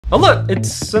Oh look,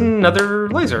 it's another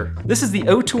laser. This is the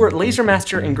Ortur Laser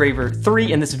Master Engraver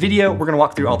 3. In this video, we're gonna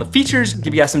walk through all the features,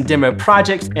 give you guys some demo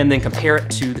projects, and then compare it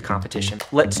to the competition.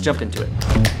 Let's jump into it.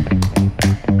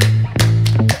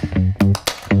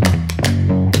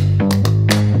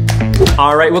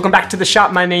 All right, welcome back to the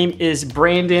shop. My name is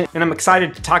Brandon, and I'm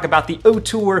excited to talk about the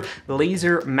Ortur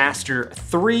Laser Master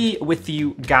 3 with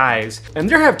you guys. And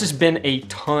there have just been a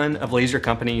ton of laser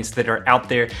companies that are out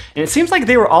there, and it seems like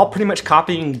they were all pretty much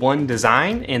copying one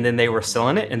design, and then they were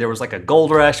selling it, and there was like a gold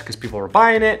rush because people were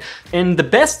buying it. And the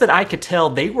best that I could tell,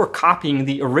 they were copying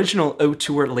the original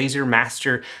Ortur Laser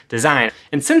Master design.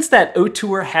 And since that,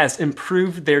 Ortur has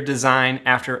improved their design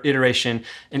after iteration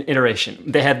and iteration.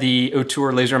 They had the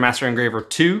Ortur Laser Master Engraver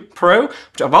 2 Pro,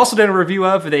 which I've also done a review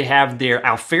of. They have their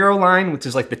Alfaro line, which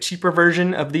is like the cheaper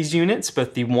version of these units,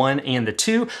 both the 1 and the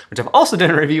 2, which I've also done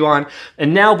a review on.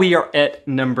 And now we are at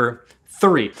number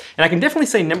 3. And I can definitely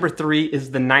say number 3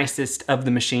 is the nicest of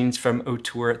the machines from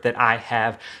Ortur that I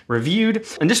have reviewed.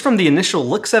 And just from the initial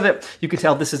looks of it, you can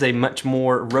tell this is a much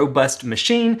more robust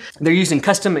machine. They're using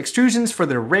custom extrusions for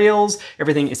their rails.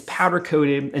 Everything is powder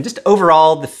coated, and just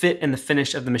overall, the fit and the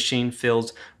finish of the machine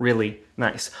feels really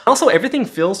nice. Also, everything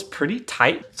feels pretty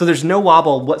tight, so there's no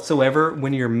wobble whatsoever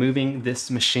when you're moving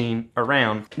this machine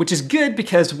around, which is good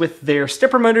because with their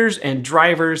stepper motors and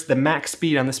drivers, the max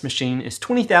speed on this machine is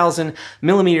 20,000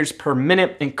 millimeters per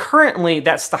minute, and currently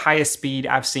that's the highest speed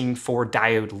I've seen for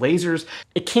diode lasers.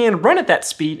 It can run at that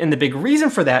speed, and the big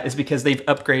reason for that is because they've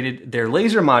upgraded their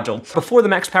laser module. Before, the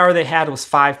max power they had was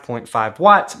 5.5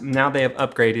 watts. Now they have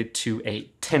upgraded to a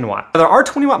 10 watt. There are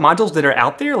 20 watt modules that are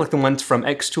out there, like the ones from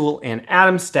xTool and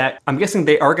Atom Stack. I'm guessing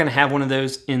they are gonna have one of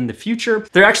those in the future.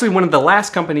 They're actually one of the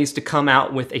last companies to come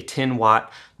out with a 10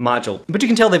 watt module. But you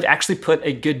can tell they've actually put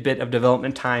a good bit of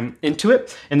development time into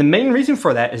it. And the main reason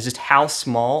for that is just how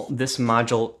small this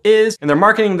module is. In their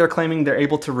marketing, they're claiming they're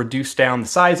able to reduce down the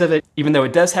size of it, even though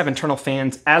it does have internal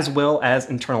fans as well as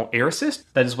internal air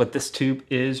assist. That is what this tube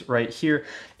is right here.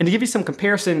 And to give you some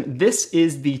comparison, this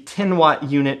is the 10 watt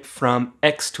unit from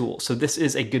xTool. So this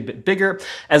is a good bit bigger,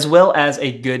 as well as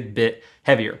a good bit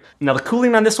heavier. Now, the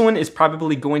cooling on this one is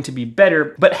probably going to be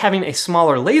better, but having a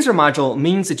smaller laser module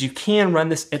means that you can run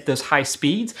this at those high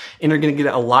speeds, and you're gonna get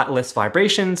a lot less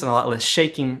vibrations and a lot less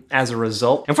shaking as a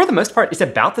result. And for the most part, it's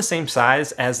about the same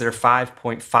size as their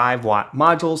 5.5 watt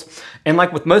modules. And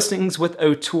like with most things with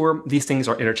Ortur, these things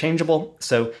are interchangeable.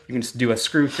 So you can just do a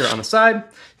screw here on the side,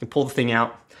 you can pull the thing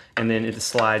out, and then it just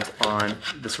slides on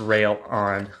this rail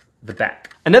on the back.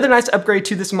 Another nice upgrade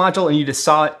to this module, and you just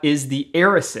saw it, is the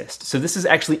air assist. So this is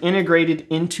actually integrated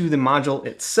into the module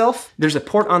itself. There's a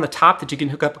port on the top that you can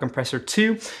hook up a compressor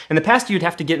to. In the past, you'd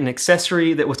have to get an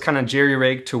accessory that was kind of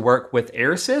jerry-rigged to work with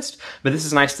air assist, but this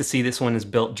is nice to see this one is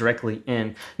built directly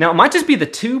in. Now, it might just be the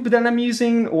tube that I'm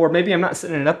using, or maybe I'm not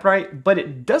setting it up right, but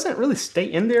it doesn't really stay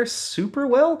in there super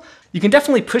well. You can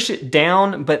definitely push it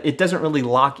down, but it doesn't really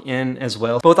lock in as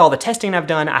well. But with all the testing I've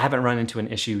done, I haven't run into an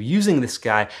issue using this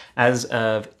guy as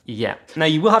of yet. Now,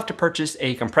 you will have to purchase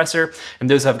a compressor, and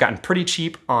those have gotten pretty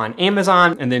cheap on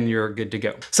Amazon, and then you're good to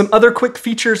go. Some other quick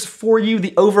features for you.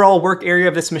 The overall work area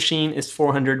of this machine is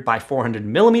 400 by 400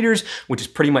 millimeters, which is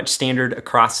pretty much standard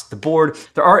across the board.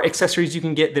 There are accessories you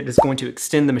can get that is going to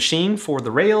extend the machine for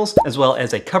the rails, as well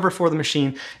as a cover for the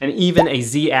machine, and even a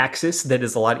Z-axis that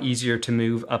is a lot easier to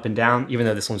move up and down, even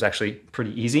though this one's actually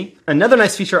pretty easy. Another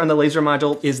nice feature on the laser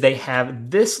module is they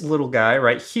have this little guy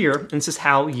right here, and this is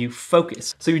how you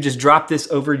focus. So you just drop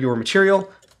this over your material,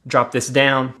 drop this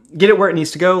down, get it where it needs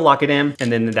to go, lock it in,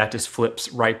 and then that just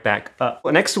flips right back up.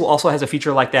 Well, xTool also has a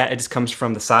feature like that. It just comes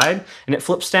from the side and it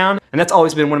flips down. And that's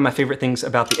always been one of my favorite things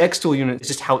about the xTool unit. It's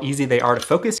just how easy they are to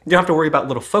focus. You don't have to worry about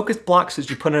little focus blocks that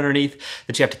you put underneath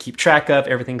that you have to keep track of.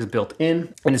 Everything's built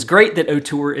in. And it's great that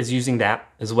Ortur is using that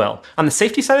as well. On the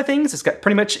safety side of things, it's got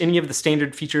pretty much any of the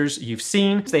standard features you've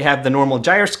seen. They have the normal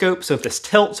gyroscope, so if this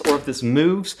tilts or if this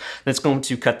moves, then it's going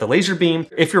to cut the laser beam.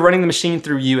 If you're running the machine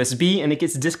through USB and it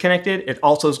gets disconnected, it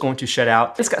also is going to shut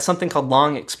out. It's got something called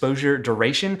long exposure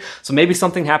duration. So maybe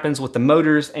something happens with the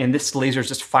motors and this laser is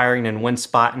just firing in one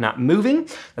spot and not moving.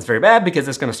 That's very bad because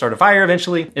it's going to start a fire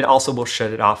eventually. It also will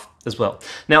shut it off as well.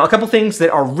 Now, a couple things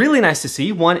that are really nice to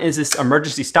see. One is this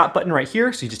emergency stop button right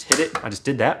here. So you just hit it. I just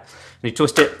did that. And you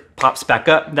twist it, pops back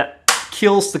up. That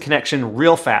kills the connection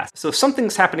real fast. So if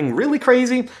something's happening really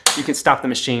crazy, you can stop the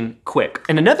machine quick.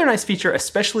 And another nice feature,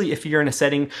 especially if you're in a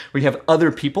setting where you have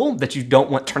other people that you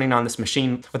don't want turning on this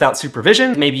machine without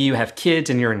supervision, maybe you have kids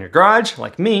and you're in your garage,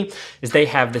 like me, is they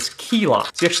have this key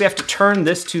lock. So you actually have to turn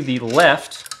this to the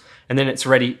left and then it's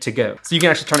ready to go. So you can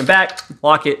actually turn it back,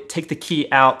 lock it, take the key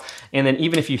out, and then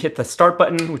even if you hit the start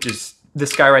button, which is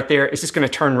this guy right there, it's just gonna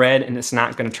turn red and it's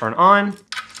not gonna turn on.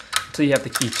 So you have the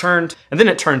key turned, and then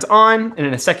it turns on, and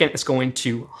in a second it's going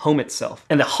to home itself.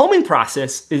 And the homing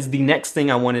process is the next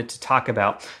thing I wanted to talk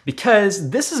about, because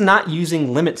this is not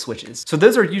using limit switches. So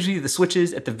those are usually the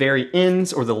switches at the very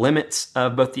ends or the limits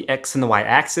of both the X and the Y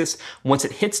axis. Once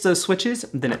it hits those switches,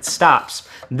 then it stops.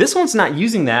 This one's not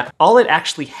using that. All it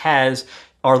actually has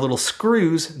are little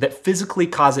screws that physically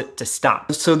cause it to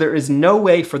stop. So there is no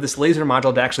way for this laser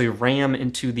module to actually ram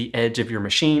into the edge of your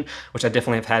machine, which I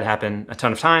definitely have had happen a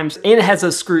ton of times. And it has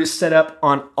those screws set up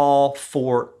on all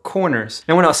 4 corners.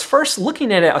 Now, when I was first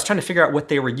looking at it, I was trying to figure out what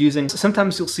they were using. So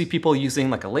sometimes you'll see people using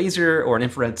like a laser or an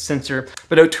infrared sensor,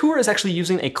 but Ortur is actually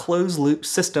using a closed loop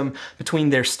system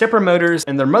between their stepper motors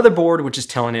and their motherboard, which is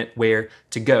telling it where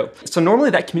to go. So normally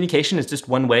that communication is just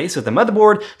one way. So the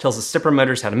motherboard tells the stepper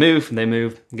motors how to move, and they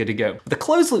move, good to go. The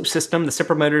closed loop system, the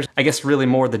stepper motors, I guess really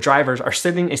more the drivers, are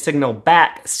sending a signal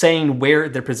back saying where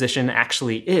their position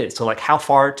actually is. So like how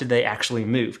far did they actually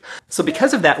move? So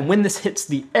because of that, when this hits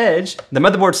the edge, the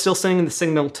motherboard's still sending the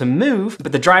signal to move,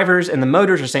 but the drivers and the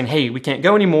motors are saying, hey, we can't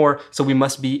go anymore, so we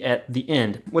must be at the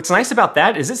end. What's nice about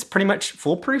that is it's pretty much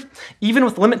foolproof. Even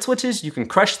with limit switches, you can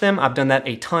crush them. I've done that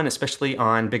a ton, especially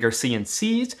on bigger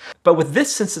CNCs. But with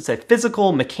this, since it's a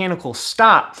physical mechanical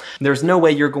stop, there's no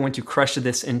way you're going to crush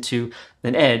this into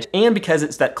an edge. And because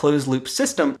it's that closed loop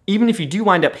system, even if you do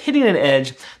wind up hitting an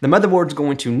edge, the motherboard's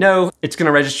going to know, it's going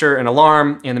to register an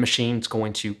alarm, and the machine's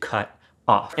going to cut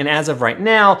off. And as of right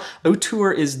now,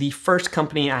 Ortur is the first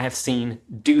company I have seen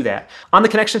do that. On the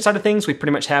connection side of things, we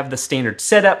pretty much have the standard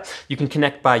setup. You can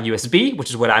connect by USB,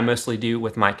 which is what I mostly do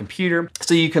with my computer.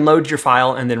 So you can load your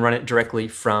file and then run it directly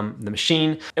from the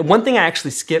machine. And one thing I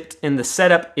actually skipped in the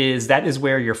setup is that is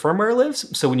where your firmware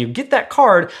lives. So when you get that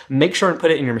card, make sure and put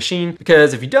it in your machine,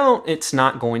 because if you don't, it's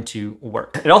not going to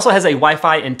work. It also has a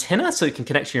Wi-Fi antenna, so you can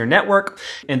connect to your network,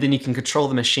 and then you can control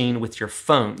the machine with your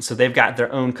phone. So they've got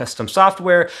their own custom software,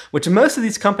 which most of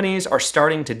these companies are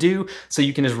starting to do, so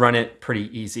you can just run it pretty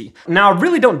easy. Now, I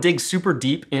really don't dig super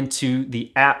deep into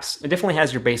the apps. It definitely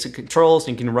has your basic controls,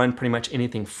 and you can run pretty much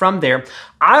anything from there.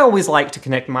 I always like to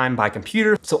connect mine by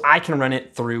computer so I can run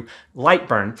it through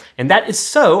Lightburn, and that is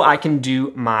so I can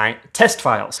do my test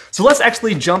files. So let's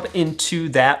actually jump into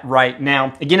that right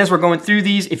now. Again, as we're going through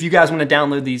these, if you guys want to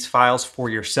download these files for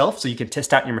yourself so you can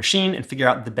test out your machine and figure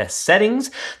out the best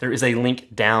settings, there is a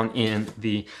link down in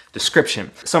the description.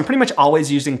 So I'm pretty much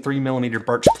always using 3mm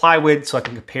birch plywood so I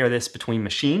can compare this between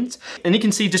machines. And you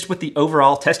can see just with the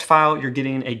overall test file, you're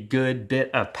getting a good bit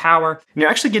of power. And you're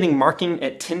actually getting marking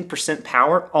at 10%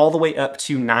 power all the way up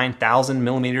to 9,000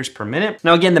 millimeters per minute.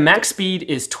 Now again, the max speed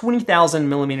is 20,000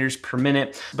 millimeters per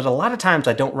minute, but a lot of times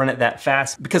I don't run it that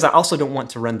fast because I also don't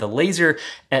want to run the laser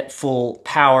at full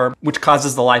power, which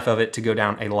causes the life of it to go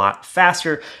down a lot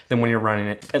faster than when you're running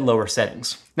it at lower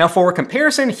settings. Now for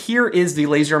comparison, here is the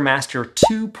Laser Master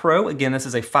 2 Pro. Again, this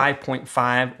is a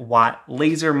 5.5 watt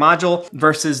laser module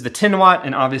versus the 10 watt,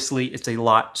 and obviously it's a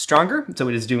lot stronger, so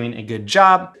it is doing a good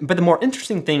job. But the more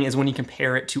interesting thing is when you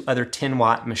compare it to other 10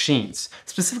 watt machines,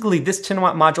 specifically this 10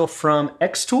 watt module from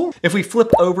xTool. If we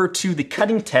flip over to the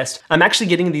cutting test, I'm actually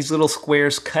getting these little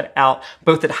squares cut out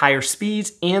both at higher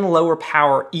speeds and lower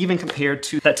power, even compared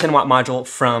to that 10 watt module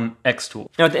from xTool.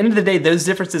 Now at the end of the day, those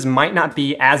differences might not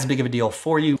be as big of a deal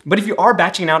for you, but if you are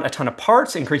batching out a ton of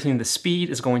parts, increasing the speed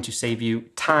is going to save you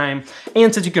time.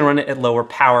 And since you can run it at lower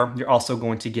power, you're also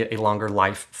going to get a longer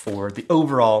life for the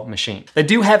overall machine. They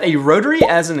do have a rotary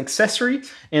as an accessory,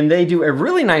 and they do a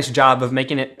really nice job of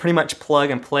making it pretty much plug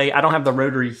and play. I don't have the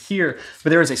rotary here, but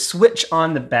there is a switch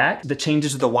on the back that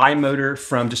changes the Y motor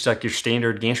from just like your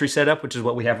standard gantry setup, which is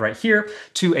what we have right here,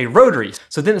 to a rotary.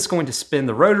 So then it's going to spin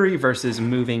the rotary versus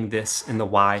moving this in the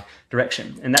Y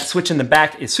direction. And that switch in the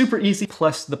back is super easy,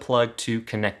 plus the plug to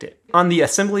connect it. On the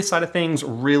assembly side of things,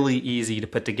 really easy to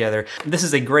put together. This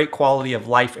is a great quality of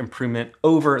life improvement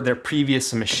over their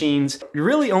previous machines. You're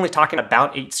really only talking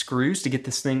about 8 screws to get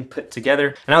this thing put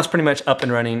together, and I was pretty much up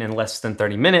and running in less than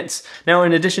 30 minutes. Now,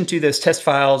 in addition to those test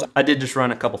files, I did just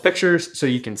run a couple pictures so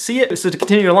you can see it. So to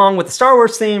continue along with the Star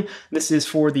Wars theme, this is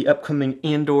for the upcoming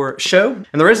Andor show,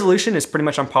 and the resolution is pretty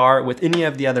much on par with any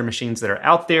of the other machines that are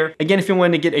out there. Again, if you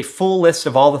want to get a full list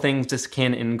of all the things this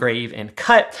can engrave and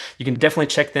cut, you can definitely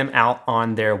check them out out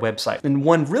on their website. And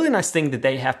one really nice thing that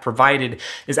they have provided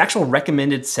is actual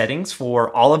recommended settings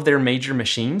for all of their major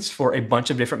machines for a bunch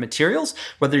of different materials,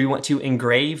 whether you want to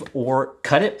engrave or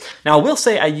cut it. Now, I will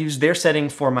say I used their setting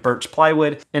for my birch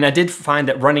plywood, and I did find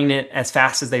that running it as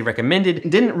fast as they recommended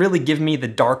didn't really give me the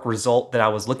dark result that I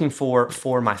was looking for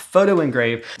my photo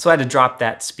engrave, so I had to drop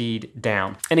that speed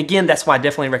down. And again, that's why I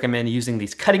definitely recommend using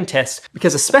these cutting tests,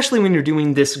 because especially when you're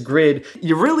doing this grid,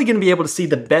 you're really gonna be able to see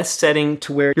the best setting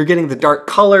to where you're getting the dark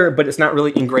color, but it's not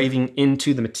really engraving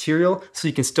into the material, so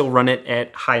you can still run it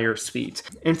at higher speeds.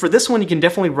 And for this one, you can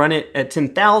definitely run it at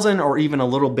 10,000 or even a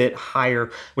little bit higher,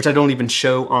 which I don't even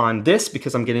show on this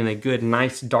because I'm getting a good,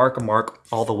 nice dark mark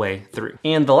all the way through.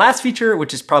 And the last feature,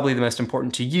 which is probably the most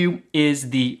important to you, is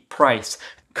the price.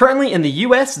 Currently in the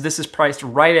US, this is priced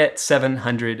right at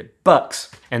 700 bucks.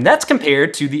 And that's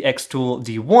compared to the xTool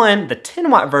D1, the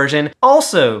 10-watt version,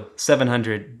 also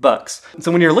 700 bucks. So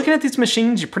when you're looking at these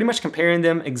machines, you're pretty much comparing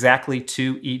them exactly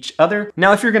to each other.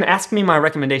 Now, if you're gonna ask me my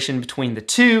recommendation between the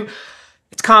two,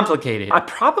 it's complicated. I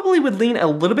probably would lean a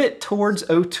little bit towards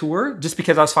Ortur just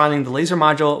because I was finding the laser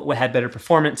module had better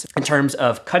performance in terms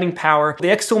of cutting power. The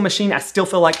xTool machine I still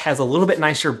feel like has a little bit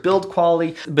nicer build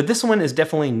quality, but this one is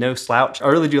definitely no slouch. I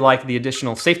really do like the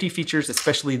additional safety features,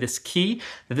 especially this key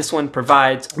that this one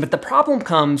provides. But the problem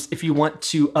comes if you want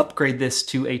to upgrade this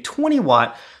to a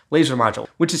 20-watt laser module,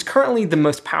 which is currently the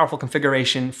most powerful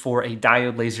configuration for a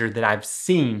diode laser that I've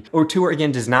seen. Ortur,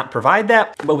 again, does not provide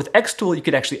that, but with xTool, you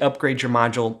could actually upgrade your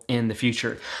module in the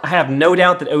future. I have no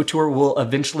doubt that Ortur will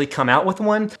eventually come out with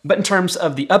one, but in terms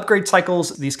of the upgrade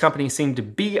cycles these companies seem to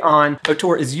be on,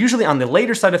 Ortur is usually on the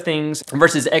later side of things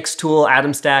versus xTool,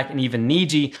 AtomStack, and even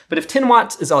Niji. But if 10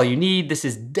 watts is all you need, this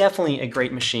is definitely a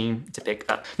great machine to pick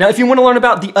up. Now, if you want to learn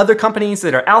about the other companies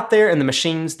that are out there and the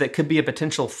machines that could be a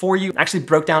potential for you, I actually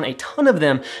broke down a ton of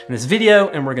them in this video,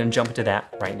 and we're gonna jump into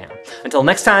that right now. Until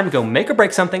next time, go make or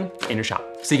break something in your shop.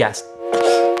 See you guys.